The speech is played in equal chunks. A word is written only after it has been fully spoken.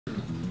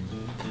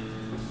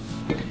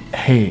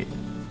Hey,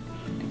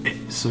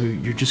 so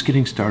you're just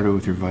getting started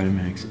with your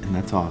Vitamix, and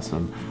that's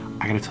awesome.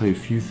 I gotta tell you a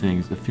few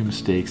things, a few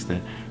mistakes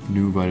that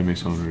new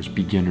Vitamix owners,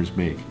 beginners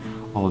make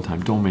all the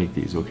time. Don't make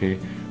these, okay?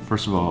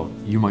 First of all,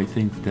 you might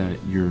think that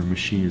your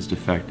machine is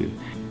defective.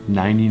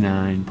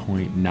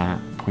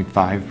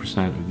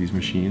 99.5% of these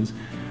machines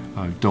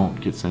don't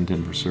get sent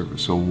in for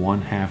service. So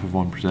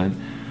 0.5%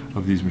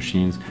 of these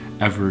machines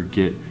ever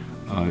get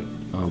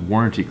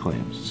warranty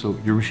claims. So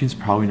your machine's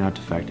probably not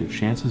defective.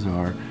 Chances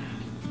are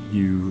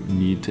you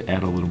need to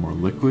add a little more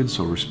liquid,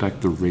 so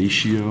respect the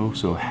ratio,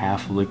 so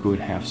half liquid,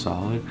 half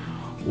solid,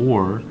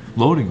 or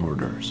loading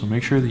order. So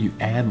make sure that you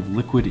add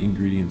liquid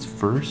ingredients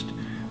first,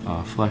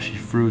 fleshy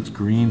fruits,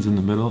 greens in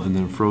the middle, and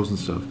then frozen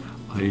stuff,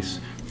 ice,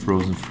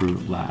 frozen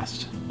fruit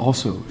last.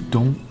 Also,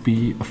 don't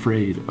be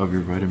afraid of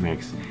your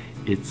Vitamix.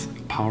 It's a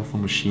powerful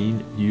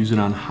machine. Use it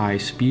on high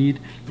speed.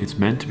 It's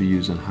meant to be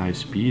used on high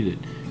speed. It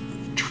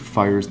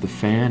fires the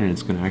fan and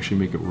it's going to actually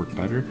make it work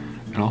better.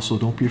 And also,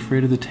 don't be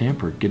afraid of the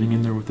tamper. Getting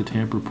in there with the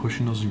tamper,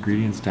 pushing those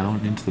ingredients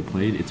down into the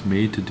blade, it's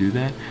made to do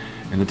that,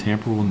 and the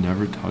tamper will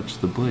never touch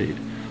the blade.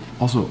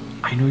 Also,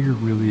 I know you're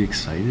really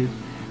excited,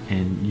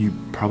 and you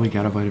probably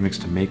got a Vitamix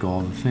to make all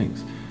the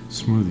things.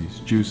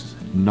 Smoothies, juices,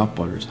 nut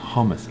butters,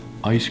 hummus,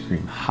 ice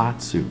cream, hot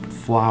soup,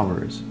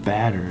 flours,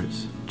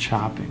 batters,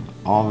 chopping,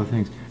 all the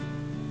things.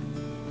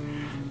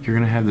 You're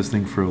gonna have this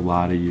thing for a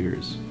lot of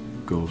years.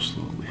 Go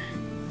slowly.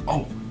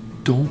 Oh,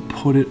 don't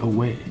put it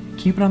away.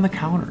 Keep it on the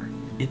counter.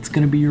 It's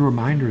going to be your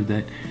reminder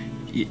that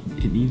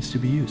it needs to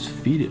be used.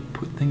 Feed it,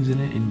 put things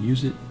in it, and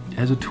use it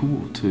as a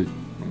tool to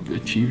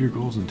achieve your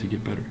goals and to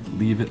get better.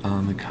 Leave it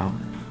on the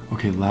counter.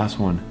 Okay, last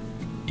one.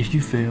 If you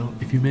fail,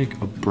 if you make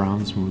a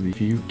brown smoothie, if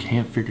you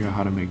can't figure out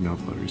how to make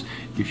nut butters,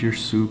 if your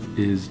soup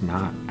is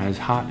not as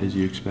hot as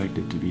you expect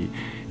it to be,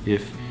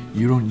 if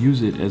you don't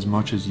use it as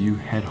much as you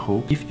had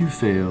hoped, if you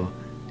fail,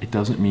 it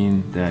doesn't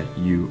mean that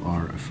you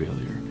are a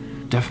failure.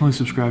 Definitely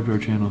subscribe to our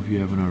channel if you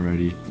haven't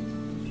already.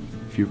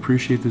 If you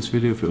appreciate this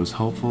video, if it was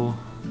helpful,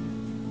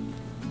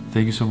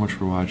 thank you so much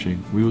for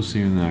watching. We will see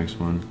you in the next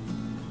one.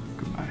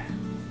 Goodbye.